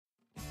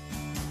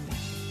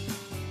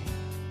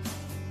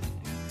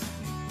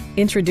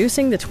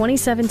Introducing the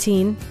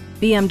 2017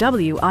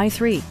 BMW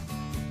i3.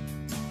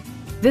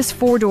 This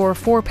four-door,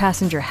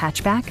 four-passenger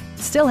hatchback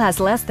still has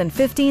less than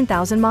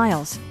 15,000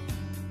 miles.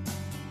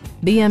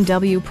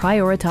 BMW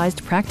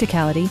prioritized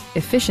practicality,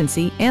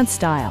 efficiency, and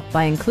style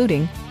by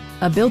including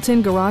a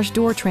built-in garage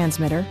door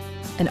transmitter,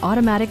 an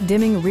automatic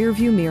dimming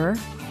rear-view mirror,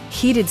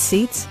 heated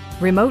seats,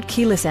 remote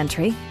keyless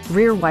entry,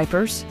 rear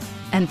wipers,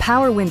 and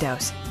power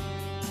windows.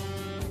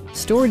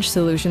 Storage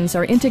solutions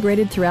are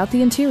integrated throughout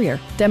the interior,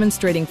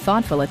 demonstrating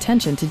thoughtful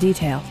attention to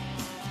detail.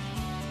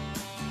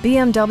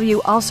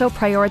 BMW also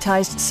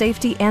prioritized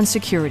safety and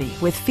security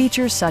with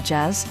features such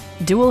as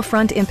dual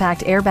front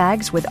impact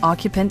airbags with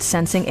occupant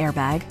sensing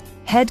airbag,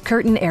 head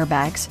curtain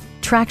airbags,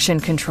 traction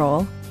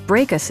control,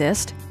 brake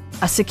assist,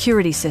 a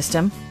security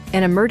system,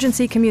 an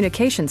emergency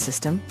communication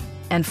system,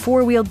 and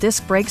four-wheel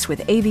disc brakes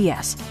with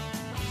ABS.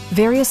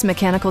 Various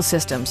mechanical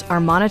systems are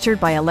monitored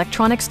by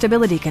electronic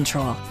stability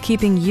control,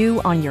 keeping you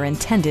on your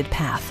intended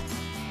path.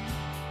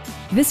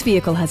 This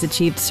vehicle has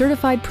achieved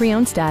certified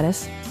pre-owned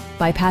status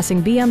by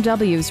passing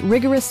BMW's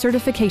rigorous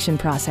certification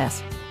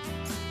process.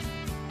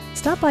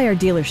 Stop by our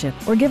dealership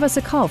or give us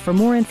a call for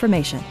more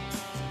information.